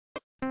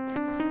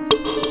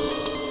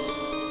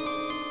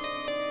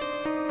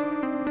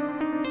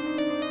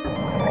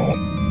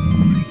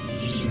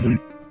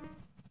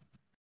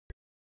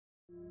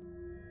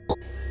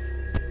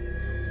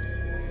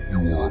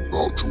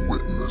about to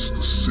witness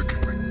the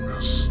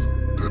sickeningness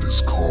that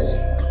is called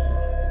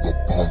the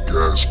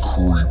punkass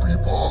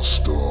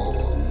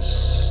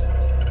Creepypastas.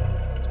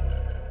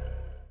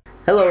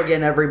 Hello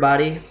again,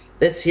 everybody.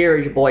 This here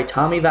is your boy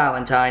Tommy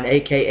Valentine,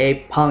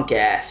 aka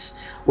Punkass,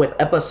 with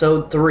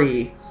episode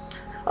 3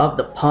 of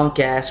the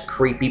punkass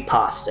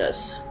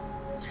Creepypastas.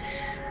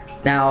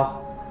 Now,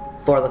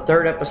 for the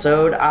third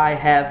episode, I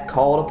have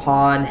called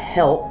upon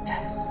help,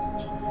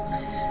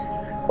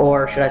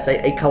 or should I say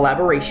a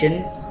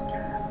collaboration,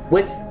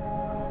 with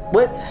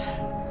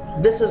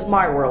This Is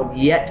My World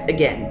yet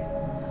again.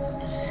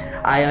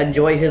 I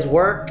enjoy his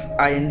work,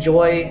 I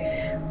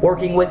enjoy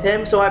working with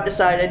him, so I've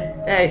decided,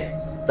 hey,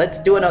 let's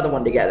do another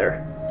one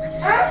together.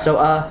 So,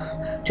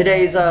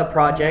 today's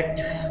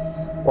project,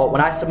 well,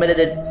 when I submitted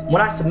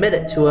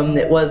it to him,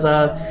 it was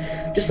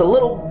just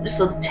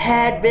a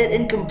tad bit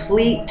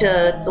incomplete.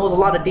 There was a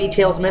lot of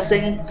details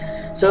missing.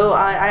 So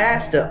I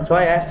asked him.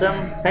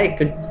 Hey,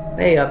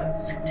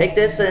 take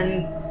this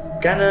and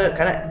kind of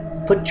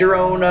put your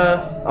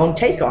own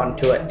take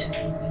onto it.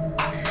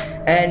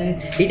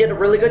 And he did a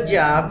really good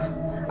job.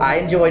 I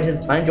enjoyed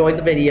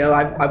the video.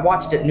 I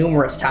watched it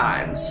numerous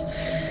times.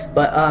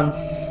 But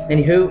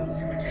anywho,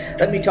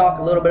 let me talk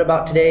a little bit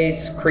about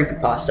today's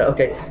creepypasta.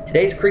 Okay,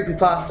 today's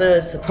creepypasta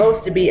is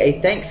supposed to be a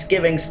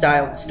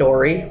Thanksgiving-styled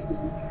story,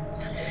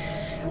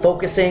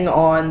 focusing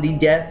on the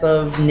death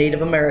of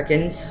Native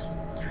Americans,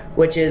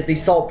 which is the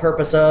sole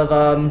purpose of,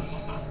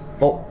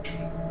 well,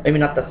 maybe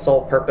not the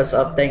sole purpose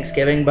of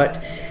Thanksgiving,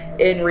 but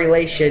in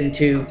relation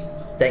to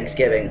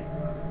Thanksgiving.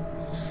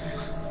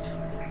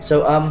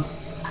 So,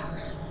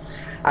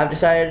 I've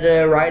decided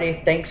to write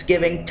a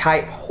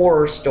Thanksgiving-type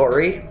horror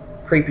story,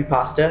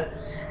 creepypasta,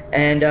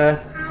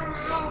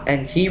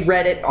 and he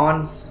read it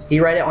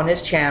on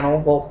his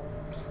channel. Well,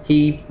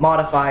 he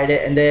modified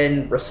it and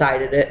then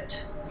recited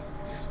it.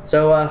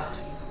 So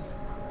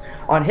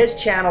on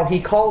his channel he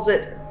calls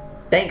it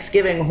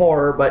Thanksgiving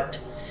horror, but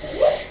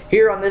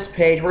here on this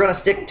page we're gonna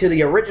stick to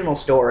the original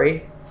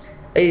story.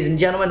 Ladies and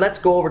gentlemen, let's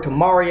go over to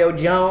Mario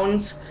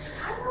Jones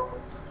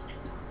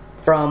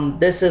from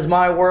This Is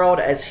My World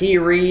as he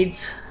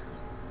reads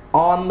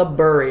On the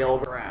Burial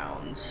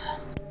Grounds.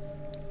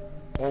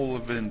 All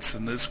events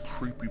in this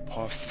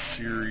creepypasta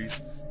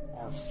series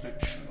are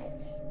fictional,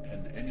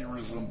 and any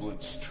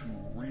resemblance to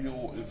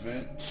real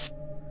events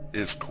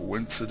is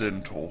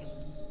coincidental.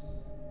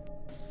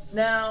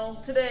 Now,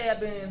 today I've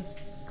been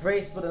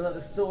graced with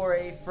another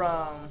story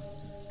from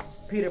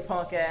Peter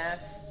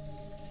Punkass.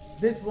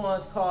 This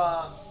one's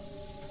called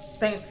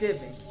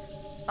Thanksgiving.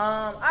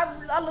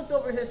 I looked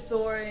over his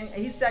story, and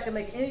he said I can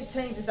make any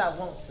changes I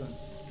want to.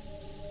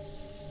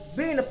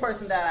 Being the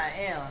person that I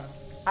am,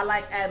 I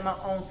like adding my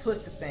own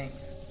twist to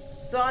things.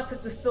 So I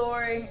took the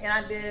story and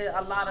I did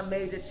a lot of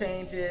major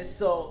changes.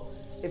 So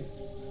if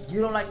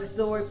you don't like the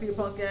story, Peter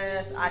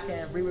Punkass, I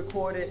can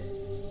re-record it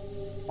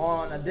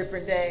on a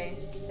different day.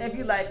 And if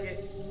you like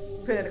it,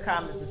 put it in the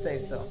comments and say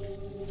so.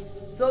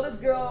 So this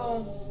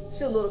girl,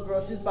 she's a little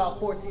girl, she's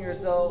about 14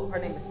 years old. Her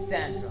name is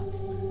Sandra.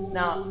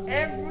 Now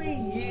every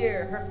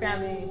year her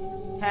family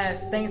has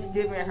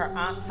Thanksgiving at her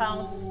aunt's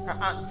house, her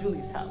Aunt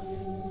Julie's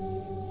house.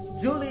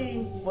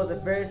 Julie was a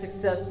very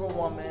successful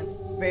woman,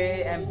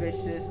 very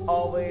ambitious,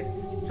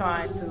 always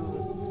trying to,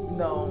 you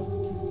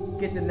know,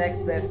 get the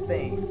next best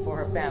thing for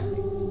her family.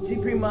 She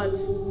pretty much,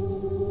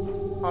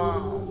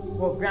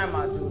 well,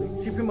 Grandma Julie,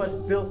 she pretty much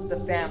built the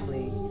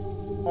family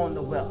on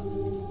the wealth.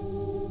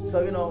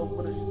 So, you know,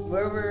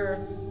 wherever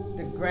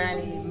the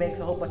granny makes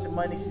a whole bunch of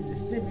money, she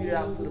distributes it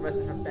out to the rest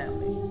of her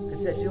family.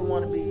 Because she didn't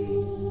want to be,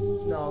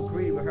 you know,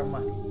 greedy with her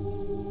money.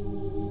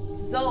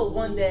 So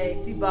one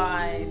day she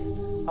buys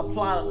a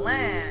plot of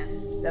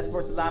land that's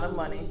worth a lot of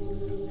money.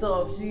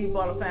 So if she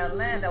bought a plot of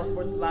land that was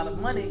worth a lot of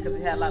money because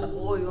it had a lot of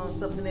oil and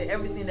stuff in it,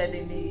 everything that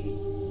they need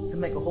to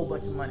make a whole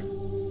bunch of money.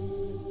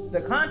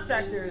 The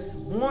contractors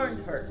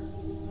warned her,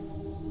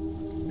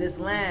 this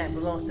land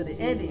belongs to the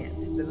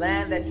Indians. The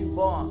land that you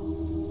bought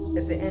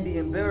is an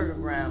Indian burial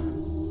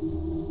ground.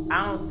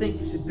 I don't think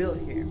you should build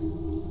here.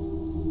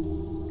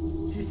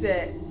 She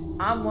said,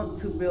 I want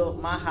to build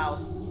my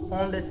house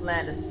on this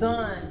land. The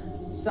sun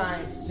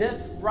shines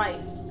just right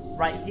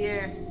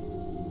here,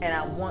 and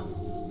I want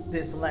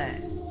this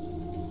land.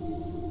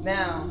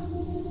 Now,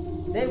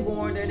 they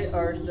warned her, they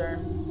urged her,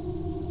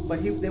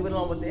 but they went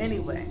along with it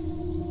anyway.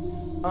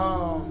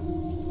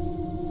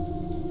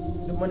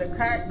 When the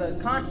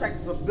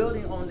contractors were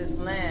building on this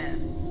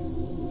land,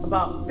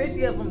 about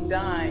 50 of them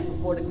died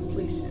before the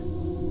completion.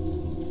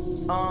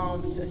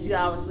 So she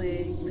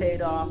obviously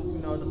paid off, you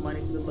know, the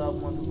money for the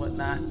loved ones and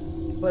whatnot.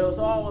 But it was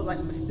all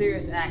like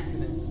mysterious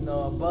accidents. You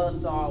know, a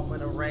buzzsaw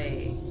went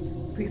awry, a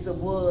piece of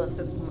wood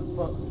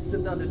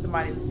slipped under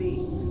somebody's feet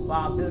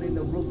while building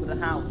the roof of the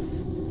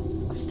house.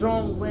 A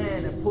strong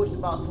wind and pushed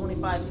about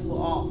 25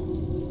 people off.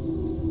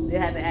 They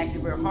had to actually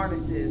wear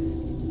harnesses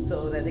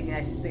so that they can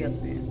actually stay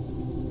up there.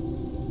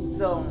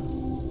 So,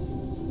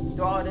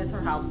 through all this,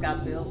 her house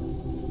got built,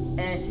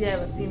 and she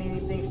haven't seen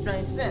anything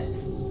strange since.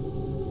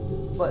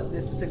 But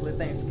this particular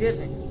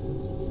Thanksgiving,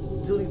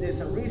 Julie did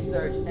some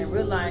research and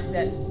realized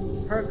that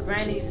her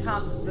granny's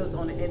house was built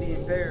on the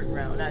Indian burial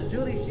ground. Now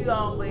Julie, she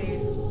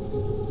always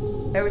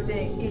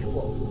everything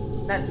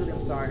equal. Not Julie,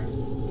 I'm sorry.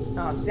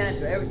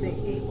 Sandra,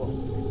 everything equal.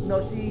 You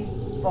know, she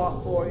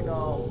fought for, you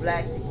know,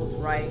 black people's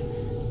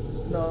rights,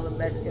 you know, the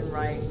Mexican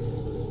rights.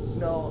 You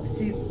know,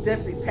 she's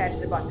definitely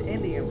passionate about the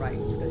Indian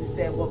rights because she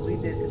said what we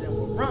did to them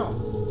was wrong.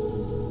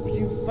 When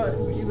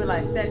she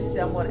realized that, she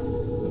said, I'm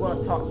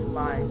gonna talk to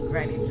my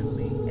granny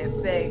Julie and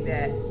say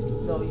that,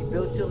 you know, you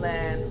built your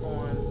land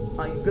on,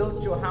 you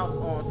built your house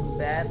on some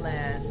bad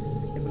land.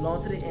 It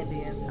belonged to the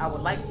Indians. I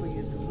would like for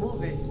you to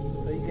move it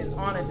so you can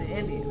honor the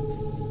Indians.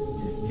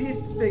 She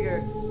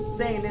figured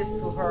saying this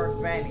to her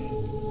granny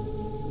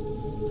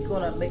is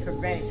gonna make her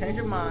granny change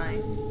her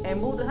mind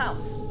and move the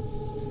house.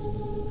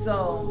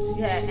 So she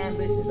had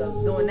ambitions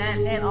of doing that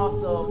and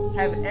also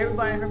having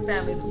everybody in her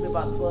family, it's gonna be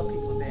about 12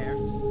 people there,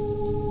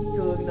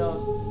 to, you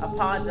know,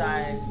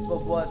 apologize for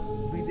what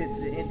we did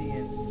to the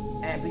Indians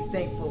and be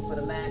thankful for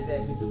the land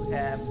that we do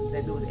have,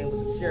 that was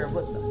able to share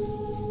with us.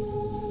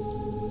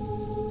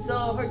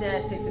 So her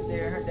dad takes her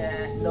there. Her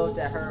dad knows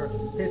that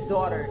his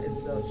daughter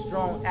is a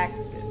strong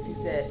activist. He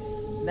said,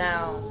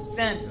 now,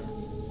 Sandra,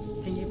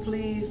 can you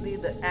please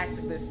leave the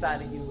activist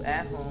side of you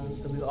at home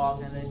so we all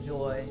can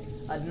enjoy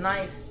a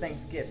nice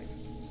Thanksgiving?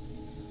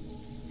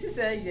 She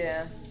said,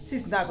 yeah.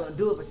 She's not going to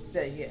do it, but she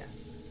said, yeah.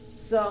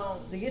 So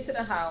they get to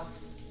the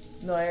house.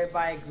 You know,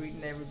 everybody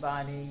greeting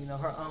everybody. You know,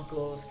 her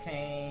uncles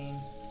came.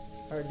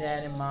 Her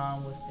dad and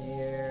mom was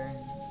there.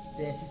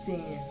 Then she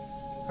seen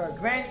her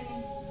granny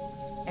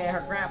and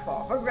her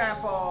grandpa. Her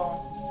grandpa,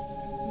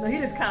 you know, he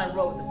just kind of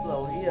rode with the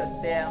flow. He a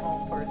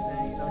stay-at-home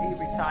person. You know, he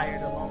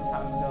retired a long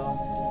time ago.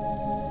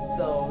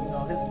 So, you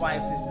know, his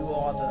wife just do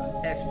all the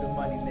extra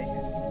money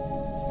making.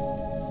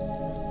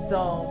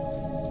 So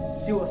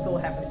she was so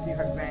happy to see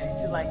her granny.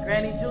 She was like,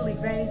 Granny Julie,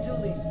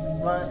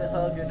 runs and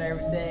hugs her and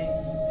everything.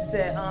 She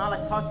said, I'd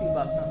like to talk to you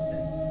about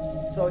something.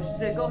 So she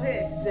said, go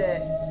ahead. She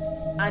said,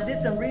 I did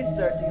some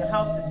research and your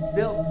house is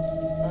built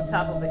on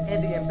top of an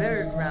Indian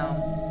burial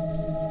ground.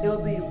 It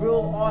would be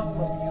real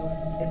awesome of you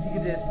if you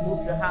could just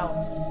move your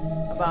house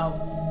about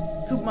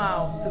 2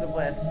 miles to the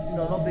west, you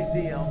know, no big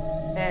deal,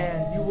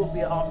 and you will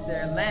be off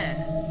their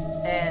land,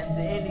 and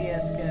the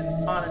Indians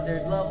can honor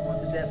their loved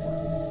ones, the dead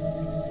ones.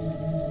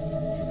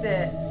 She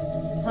said,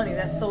 honey,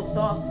 that's so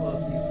thoughtful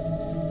of you,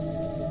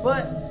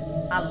 but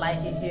I like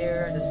it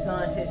here. The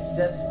sun hits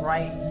just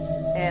right,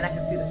 and I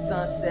can see the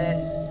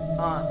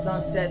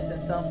sunsets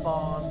and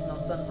sunfalls, you know,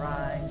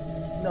 sunrise.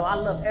 You know, I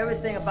love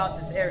everything about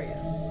this area.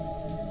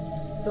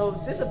 So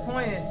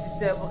disappointed, she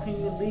said, well, can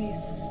you at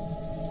least,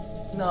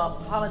 you know,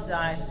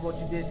 apologize for what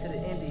you did to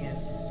the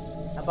Indians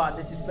about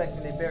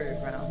disrespecting their burial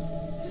ground?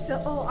 She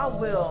said, oh, I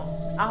will.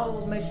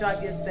 I'll make sure I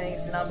give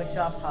thanks and I'll make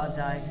sure I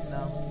apologize, you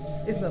know.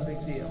 It's no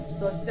big deal.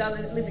 So she said,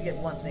 at least get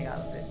one thing out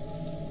of it.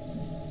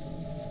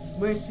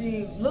 When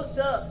she looked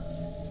up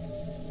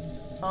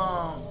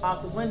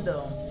out the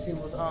window, she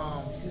was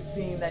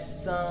seeing that the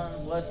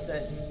sun was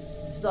setting.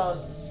 She thought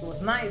it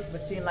was nice,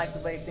 but she didn't like the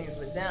way things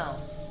went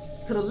down.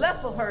 To the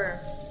left of her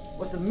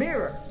was a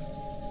mirror,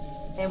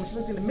 and when she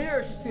looked in the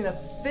mirror, she seen a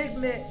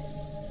figment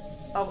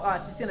of,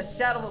 she seen a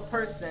shadow of a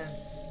person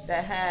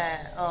that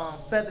had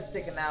feathers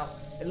sticking out.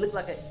 It looked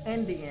like an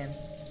Indian,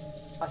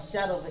 a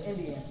shadow of an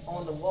Indian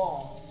on the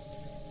wall.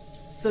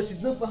 So she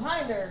looked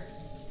behind her,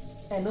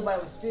 and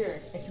nobody was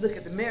there. And she looked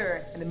at the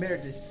mirror, and the mirror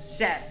just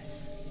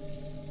shatters.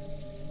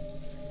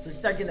 So she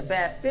started getting a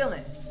bad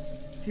feeling.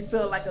 She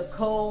felt like a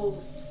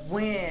cold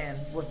wind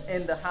was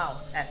in the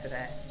house after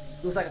that.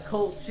 It was like a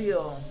cold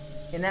chill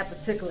in that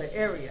particular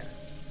area.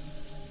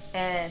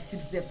 And she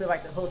just didn't feel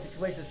like the whole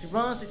situation. She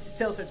runs and she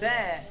tells her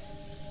dad,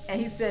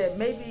 and he said,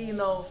 maybe, you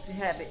know, she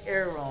had the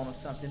air on or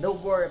something.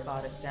 Don't worry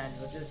about it,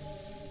 Sandra. Just,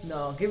 you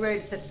know, get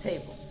ready to set the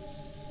table.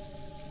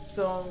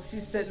 So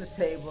she's setting the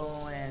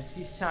table, and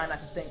she's trying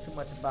not to think too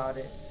much about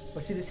it,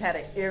 but she just had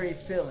an eerie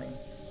feeling.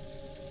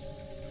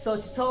 So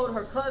she told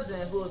her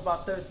cousin, who was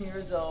about 13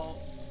 years old,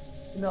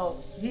 you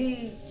know,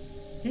 he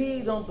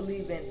don't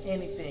believe in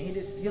anything.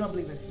 He don't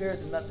believe in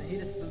spirits or nothing. He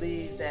just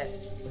believes that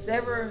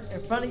whatever in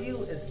front of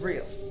you is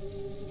real.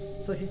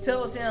 So she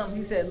tells him,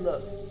 he said,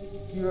 look,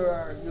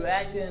 you're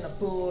acting a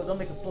fool. Don't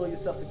make a fool of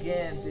yourself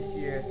again this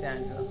year,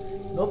 Sandra.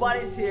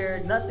 Nobody's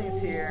here. Nothing's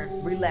here.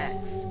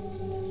 Relax.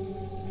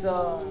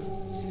 So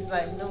she's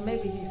like, no,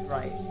 maybe he's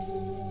right.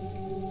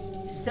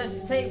 She sets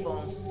the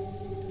table,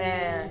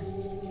 and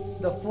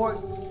the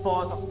fork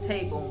falls off the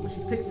table. When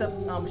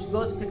she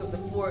goes to pick up the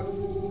fork,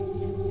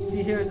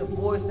 she hears a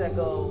voice that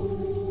goes,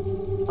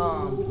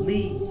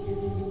 leave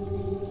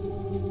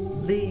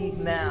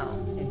now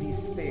and be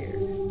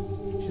spared.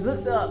 She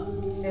looks up,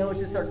 and it was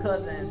just her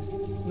cousin,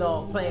 you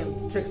know,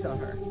 playing tricks on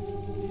her.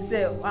 She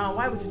said,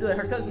 why would you do that?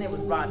 Her cousin's name was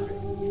Roderick.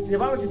 She said,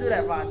 why would you do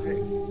that,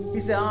 Roderick? He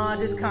said,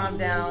 just calm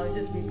down. It's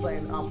just me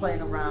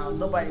playing around.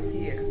 Nobody's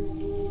here.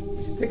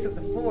 When she picks up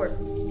the fork,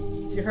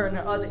 she heard in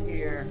her other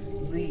ear,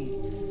 leave.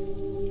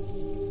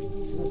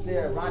 She looked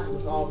there. Roderick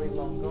was already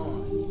long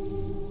gone.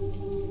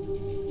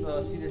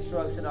 So she just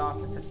shrugs it off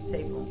and sets the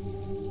table.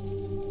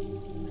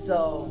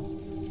 So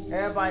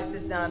everybody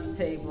sits down at the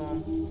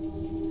table.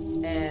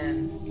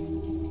 and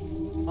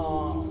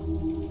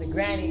the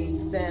granny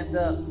stands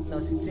up. You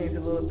know, she changes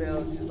her little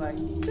bell. She's like,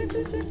 ding, ding,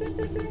 ding, ding,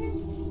 ding, ding.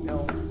 You know,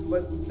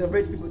 what the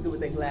rich people do with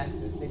their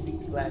glasses. They beat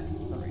the glasses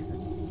for some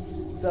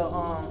reason. So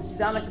she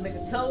sounded like to make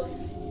a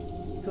toast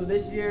to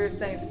this year's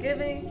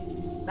Thanksgiving.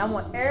 And I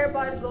want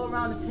everybody to go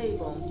around the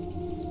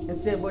table and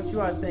say what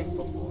you are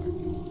thankful for.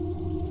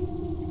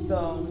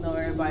 So, you know,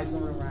 everybody's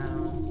going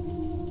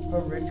around. Her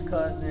rich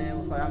cousin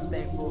was like, I'm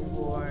thankful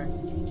for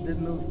the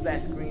new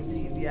flat screen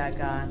TV I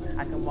got.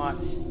 I can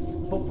watch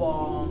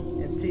football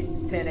in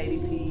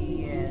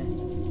 1080p,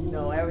 and you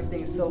know,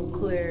 everything's so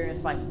clear,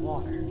 it's like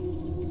water.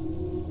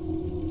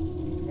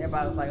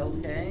 Everybody was like,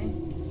 okay,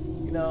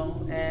 you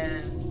know,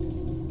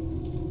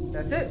 and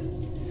that's it.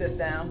 She sits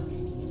down,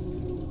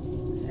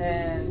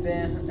 and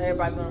then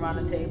everybody going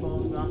around the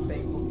table, you know, I'm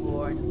thankful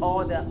for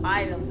all the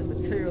items and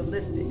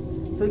materialistic.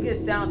 So it gets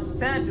down to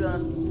Sandra,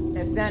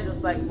 and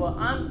Sandra's like, well,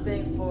 I'm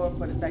thankful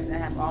for the fact that I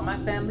have all my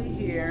family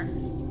here,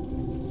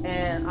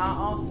 and I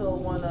also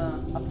want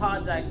to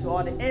apologize to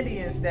all the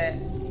Indians that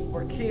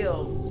were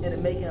killed in the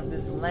making of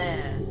this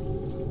land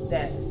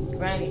that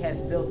Granny has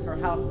built her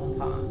house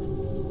upon.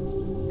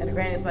 And the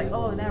Granny's like,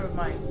 oh, and that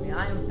reminds me,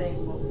 I am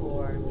thankful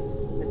for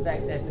the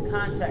fact that the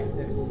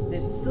contractors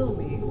didn't sue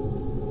me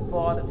for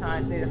all the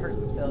times they hurt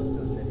themselves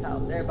building this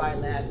house. Everybody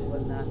laughs and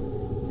whatnot.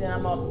 So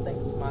I'm also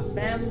thankful for my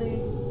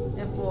family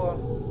and for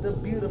the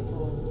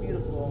beautiful,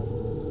 beautiful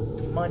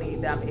money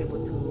that I'm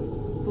able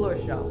to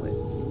flourish out with.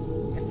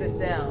 And sits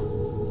down.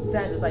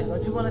 Sandra's like,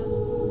 don't you want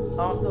to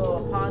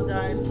also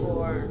apologize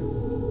for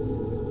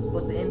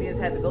what the Indians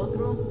had to go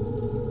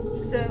through?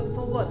 She said,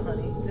 for what,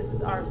 honey? This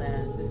is our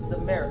land. This is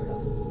America.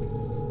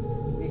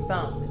 We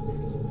found it.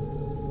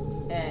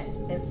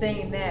 And in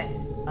saying that,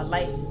 a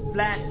light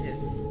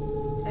flashes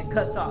and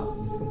cuts off.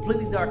 It's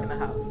completely dark in the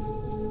house.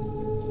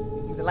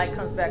 When the light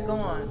comes back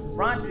on,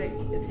 Roderick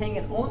is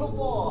hanging on the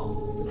wall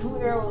with 2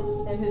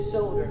 arrows in his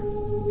shoulder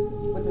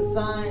with a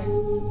sign,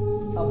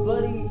 a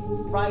bloody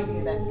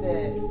writing that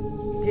said,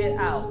 get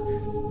out,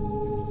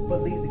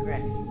 but leave the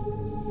granny.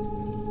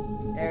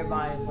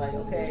 Everybody's like,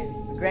 okay,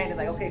 the granny's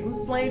like, okay, who's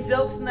playing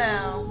jokes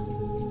now?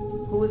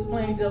 Who is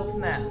playing jokes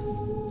now?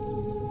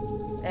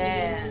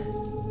 And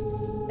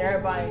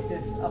everybody's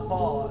just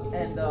appalled.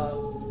 And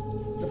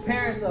the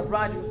parents of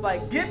Roger was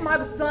like, get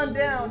my son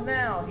down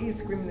now. He's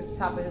screaming at the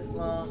top of his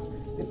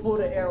lungs. They pull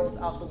the arrows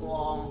out the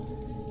wall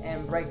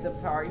and break the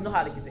power. You know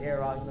how to get the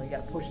arrow out. You know, you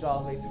got to push it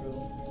all the way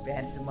through,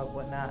 bandage them up,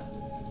 whatnot.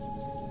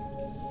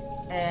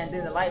 And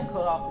then the lights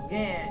cut off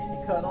again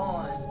and cut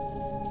on.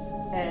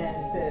 And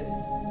it says,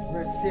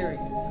 we're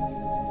serious.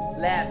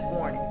 Last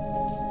warning.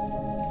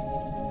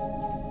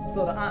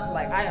 So the aunt,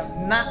 like, I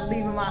am not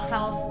leaving my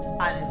house.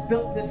 I done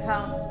built this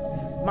house.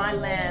 This is my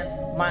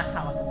land, my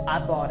house. I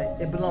bought it.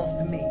 It belongs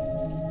to me.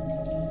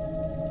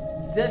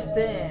 Just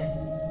then,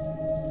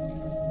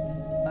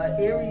 an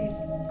eerie,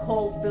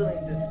 cold feeling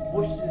just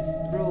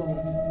whooshes through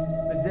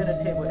the dinner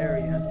table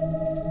area.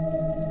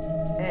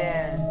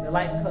 And the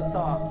lights cuts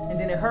off. And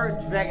then it heard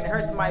dragging. It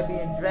heard somebody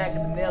being dragged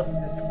and the nails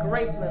were just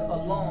scraping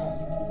along.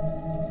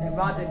 And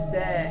Roderick's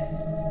dad,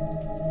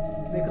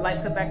 the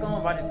lights cut back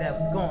on, Roderick's dad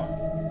was gone.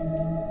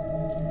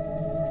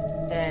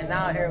 And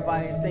now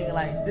everybody's thinking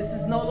like, this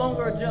is no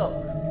longer a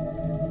joke.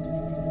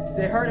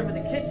 They heard him in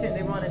the kitchen,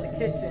 they run in the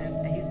kitchen,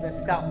 and he's been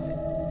scalped.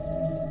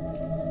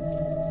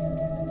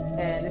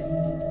 And this,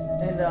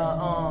 and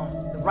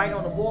the writing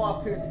on the wall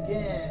appears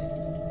again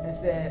and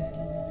said,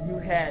 you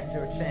had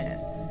your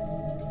chance.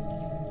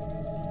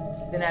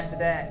 Then after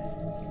that,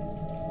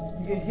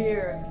 you can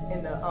hear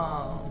in the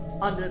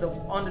under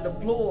the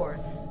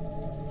floors,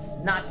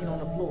 knocking on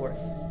the floors.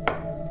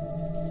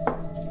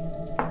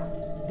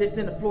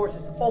 Then the floors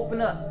just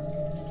open up.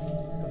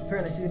 Because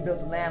apparently she built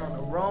the land on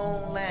the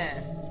wrong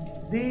land.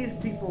 These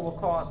people were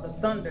called the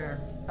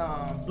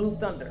Blue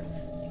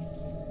Thunders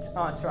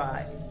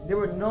tribe. They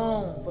were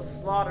known for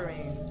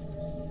slaughtering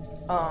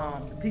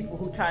the people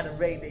who tried to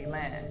raid their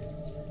land.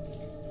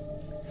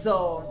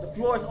 So the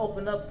floors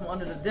opened up from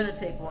under the dinner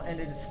table and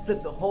they just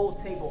flipped the whole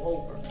table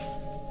over.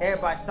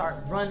 Everybody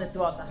started running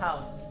throughout the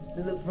house.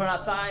 They run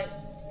outside,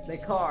 their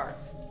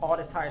cars, all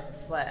the tires were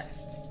slashed.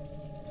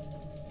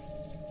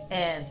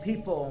 And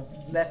people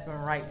left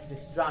and right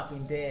just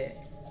dropping dead.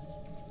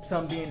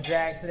 Some being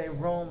dragged to their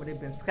room where they've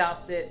been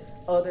scalped,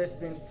 others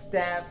been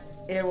stabbed,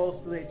 arrows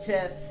through their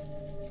chests.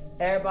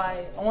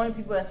 Everybody, only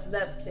people that's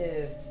left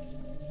is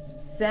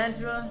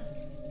Sandra,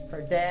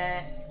 her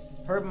dad,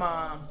 her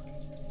mom,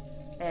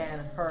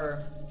 and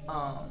her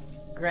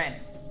granny.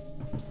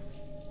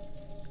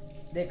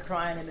 They're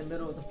crying in the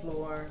middle of the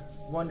floor,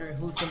 wondering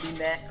who's gonna be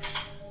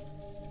next.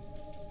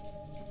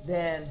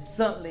 Then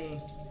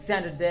suddenly,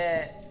 Sandra's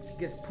dad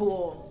gets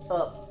pulled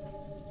up.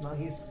 You know,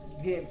 he's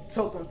getting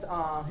choked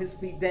on his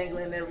feet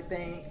dangling and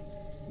everything.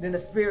 Then the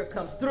spirit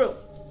comes through,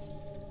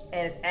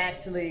 and it's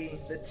actually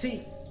the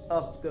chief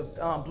of the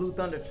Blue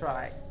Thunder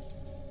tribe.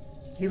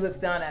 He looks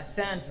down at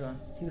Sandra.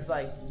 He was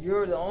like,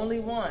 "You're the only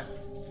one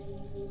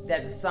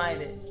that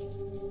decided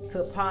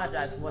to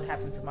apologize for what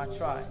happened to my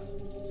tribe."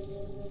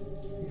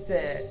 He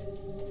said,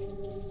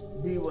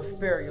 we will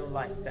spare your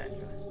life,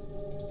 Sandra.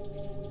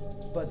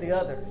 But the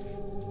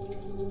others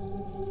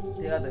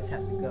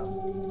have to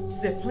go. She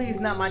said, please,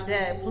 not my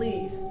dad,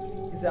 please.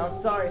 He said,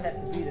 I'm sorry it has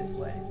to be this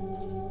way.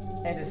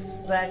 And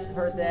just slashed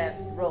her dad's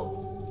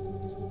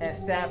throat and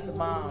stabs the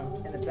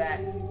mom in the back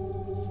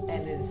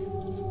and just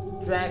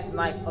drags the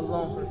knife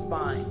along her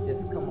spine,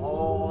 just come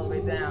all the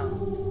way down,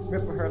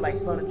 ripping her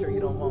like furniture you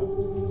don't want.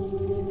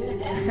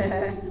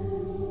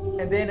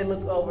 And then they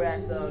look over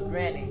at the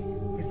granny.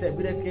 He said,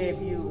 we have gave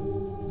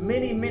you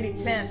many, many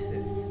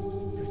chances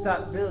to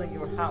stop building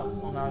your house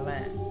on our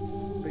land,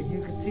 but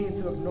you continue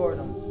to ignore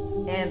them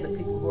and the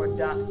people who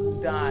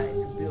died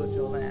to build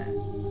your land.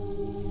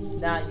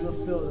 Now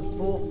you'll feel the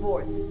full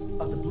force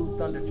of the Blue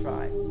Thunder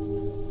tribe.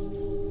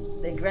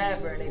 They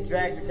grab her and they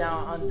drag her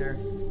down under.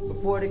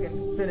 Before they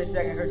can finish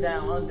dragging her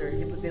down under,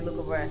 they look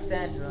over at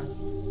Sandra,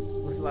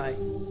 was like,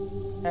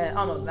 and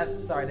oh no,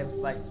 sorry, they was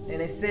like, and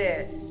they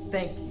said,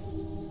 thank you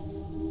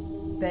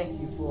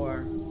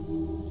for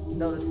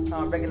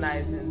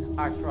recognizing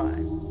our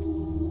tribe.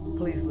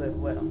 Please live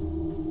with them.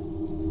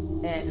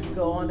 And just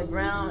go on the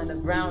ground, and the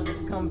ground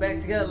just come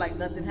back together like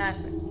nothing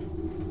happened.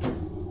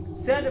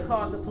 Sandra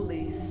calls the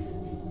police.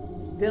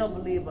 They don't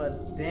believe a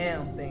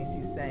damn thing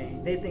she's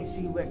saying. They think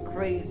she went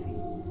crazy.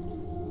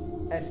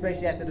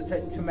 Especially after the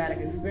traumatic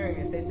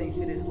experience, they think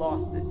she just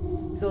lost it.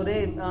 So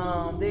they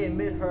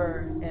admit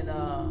her in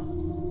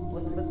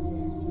what's the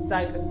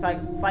psych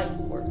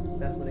ward.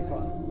 That's what they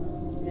call it.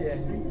 Yeah,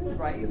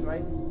 right. He's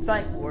right.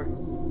 Psych ward.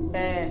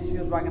 And she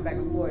was rocking back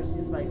and forth. She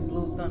was like,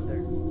 Blue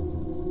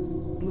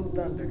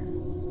Thunder,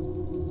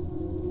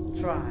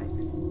 tribe.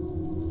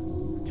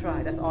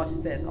 That's all she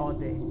says all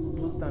day.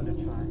 Blue Thunder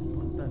tribe.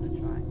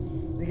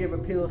 They give her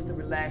pills to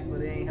relax, but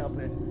they ain't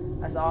helping.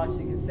 That's all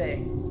she can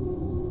say.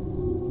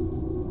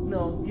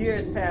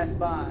 Years pass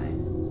by.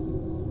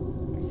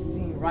 She's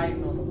seen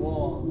writing on the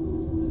wall,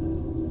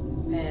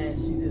 and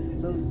she just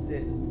loses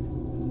it.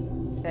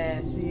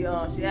 And she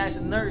asked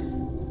the nurse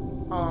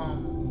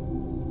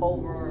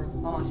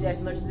she asked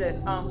the nurse. She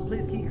said,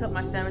 "Please, can you cut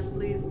my sandwich,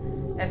 please?"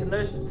 As the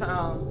nurse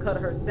cut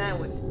her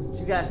sandwich,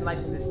 she got some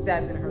knife and just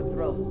stabbed in her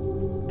throat,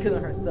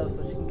 killing herself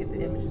so she can get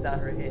the images out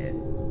of her head.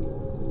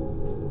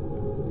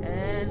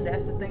 And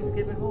that's the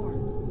Thanksgiving horror.